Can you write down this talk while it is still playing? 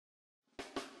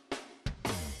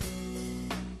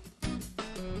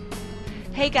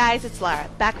Hey guys, it's Lara,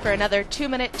 back for another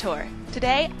 2-minute tour.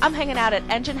 Today, I'm hanging out at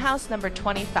Engine House number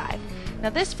 25.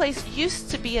 Now this place used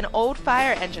to be an old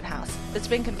fire engine house that's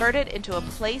been converted into a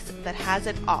place that has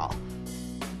it all.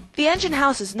 The Engine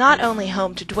House is not only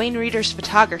home to Duane Rieder's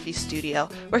photography studio,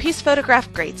 where he's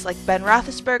photographed greats like Ben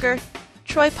Roethlisberger,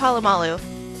 Troy Polamalu,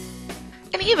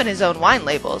 and even his own wine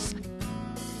labels.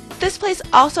 This place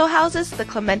also houses the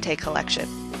Clemente collection,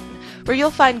 where you'll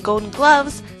find golden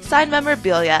gloves, signed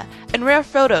memorabilia, and rare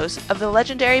photos of the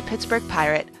legendary Pittsburgh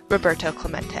pirate, Roberto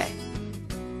Clemente.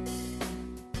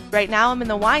 Right now I'm in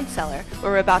the wine cellar,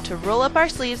 where we're about to roll up our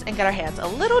sleeves and get our hands a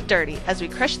little dirty as we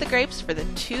crush the grapes for the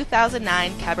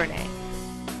 2009 Cabernet.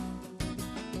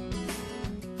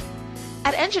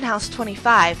 At Engine House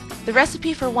 25, the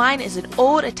recipe for wine is an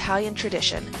old Italian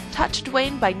tradition, taught to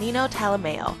Duane by Nino,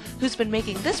 who's been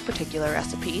making this particular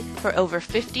recipe for over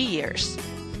 50 years.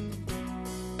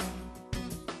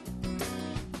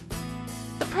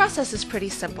 The process is pretty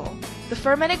simple. The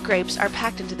fermented grapes are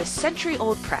packed into this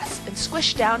century-old press and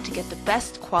squished down to get the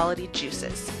best quality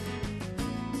juices.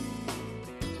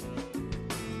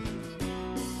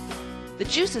 The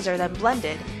juices are then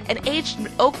blended and aged in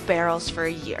oak barrels for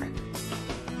a year.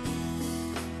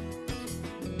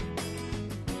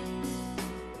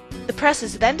 The press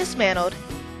is then dismantled,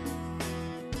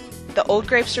 the old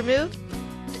grapes removed,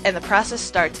 and the process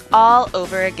starts all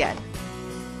over again.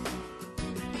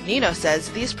 Nino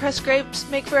says these pressed grapes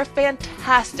make for a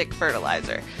fantastic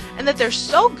fertilizer, and that they're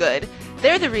so good,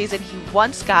 they're the reason he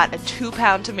once got a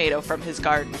 2-pound tomato from his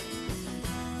garden.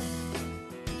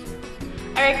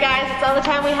 Alright guys, that's all the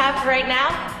time we have for right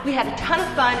now. We had a ton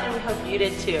of fun and we hope you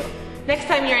did too. Next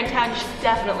time you're in town, you should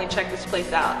definitely check this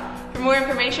place out. For more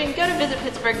information, go to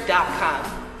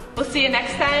VisitPittsburgh.com. We'll see you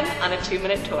next time on a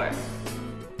 2-minute tour.